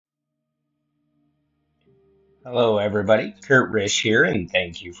Hello, everybody. Kurt Risch here, and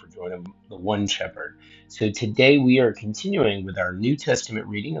thank you for joining the One Shepherd. So, today we are continuing with our New Testament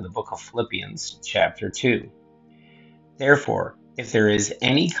reading of the book of Philippians, chapter 2. Therefore, if there is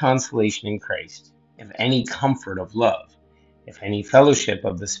any consolation in Christ, if any comfort of love, if any fellowship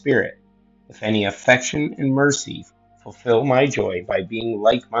of the Spirit, if any affection and mercy, fulfill my joy by being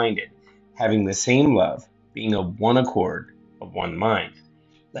like minded, having the same love, being of one accord, of one mind.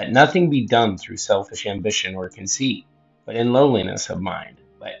 Let nothing be done through selfish ambition or conceit, but in lowliness of mind.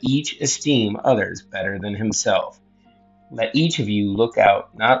 Let each esteem others better than himself. Let each of you look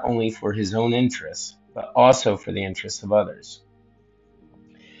out not only for his own interests, but also for the interests of others.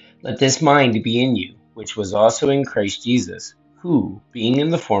 Let this mind be in you, which was also in Christ Jesus, who, being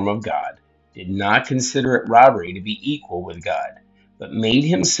in the form of God, did not consider it robbery to be equal with God, but made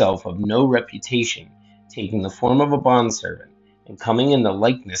himself of no reputation, taking the form of a bondservant, and coming in the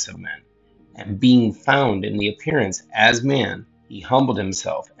likeness of men. And being found in the appearance as man, he humbled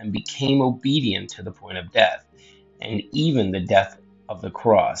himself and became obedient to the point of death, and even the death of the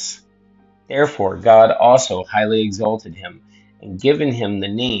cross. Therefore God also highly exalted him, and given him the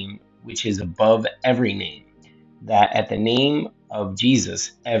name which is above every name, that at the name of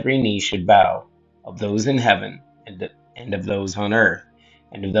Jesus every knee should bow, of those in heaven, and of those on earth,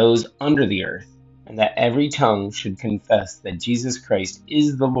 and of those under the earth, and that every tongue should confess that Jesus Christ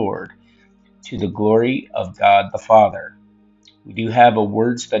is the Lord, to the glory of God the Father. We do have a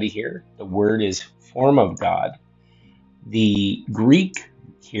word study here. The word is form of God. The Greek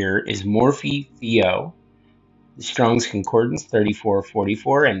here is morphe theo. The Strong's Concordance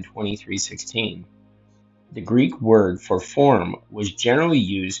 3444 and 2316. The Greek word for form was generally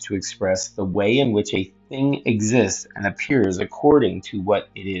used to express the way in which a thing exists and appears according to what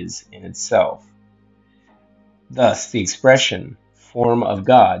it is in itself. Thus, the expression form of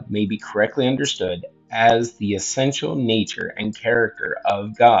God may be correctly understood as the essential nature and character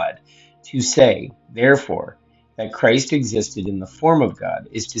of God. To say, therefore, that Christ existed in the form of God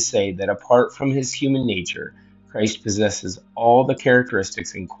is to say that apart from his human nature, Christ possesses all the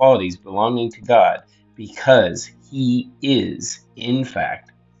characteristics and qualities belonging to God because he is, in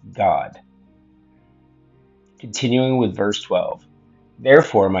fact, God. Continuing with verse 12.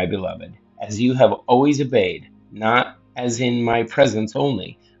 Therefore, my beloved, as you have always obeyed, not as in my presence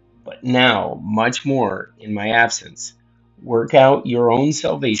only, but now much more in my absence, work out your own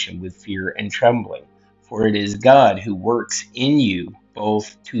salvation with fear and trembling, for it is God who works in you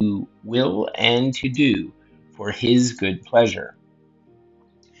both to will and to do for his good pleasure.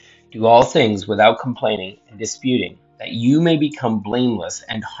 Do all things without complaining and disputing, that you may become blameless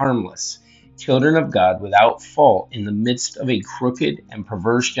and harmless, children of God without fault in the midst of a crooked and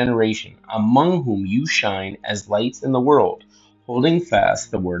perverse generation, among whom you shine as lights in the world, holding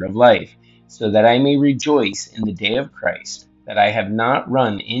fast the word of life, so that I may rejoice in the day of Christ, that I have not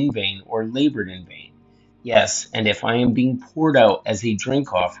run in vain or labored in vain. Yes, and if I am being poured out as a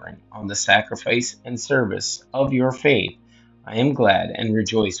drink offering on the sacrifice and service of your faith, I am glad and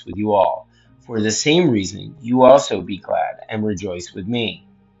rejoice with you all. For the same reason, you also be glad and rejoice with me.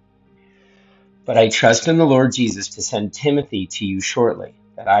 But I trust in the Lord Jesus to send Timothy to you shortly,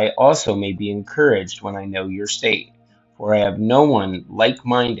 that I also may be encouraged when I know your state. For I have no one like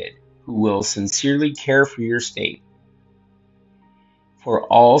minded who will sincerely care for your state. For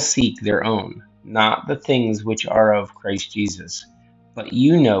all seek their own, not the things which are of Christ Jesus. But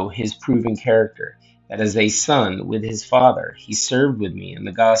you know his proven character, that as a son with his father, he served with me in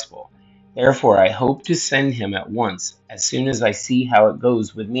the gospel. Therefore, I hope to send him at once, as soon as I see how it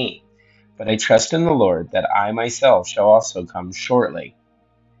goes with me. But I trust in the Lord that I myself shall also come shortly.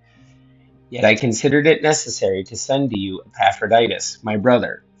 Yet I considered it necessary to send to you Epaphroditus, my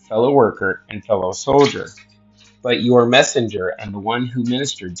brother, fellow worker, and fellow soldier, but your messenger and the one who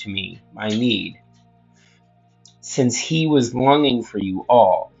ministered to me my need, since he was longing for you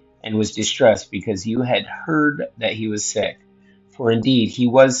all, and was distressed because you had heard that he was sick. For indeed he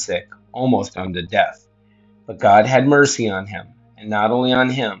was sick, almost unto death. But God had mercy on him, and not only on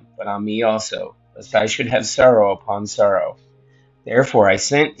him, but on me also, lest I should have sorrow upon sorrow. Therefore I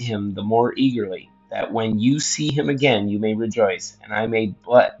sent him the more eagerly, that when you see him again you may rejoice, and I may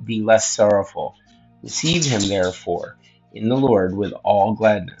be less sorrowful. Receive him therefore in the Lord with all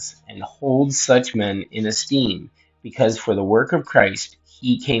gladness, and hold such men in esteem, because for the work of Christ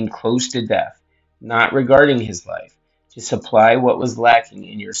he came close to death, not regarding his life, to supply what was lacking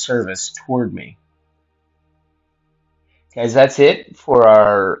in your service toward me. Guys, that's it for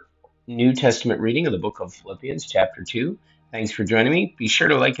our New Testament reading of the book of Philippians, chapter 2. Thanks for joining me. Be sure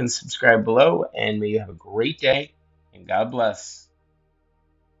to like and subscribe below, and may you have a great day, and God bless.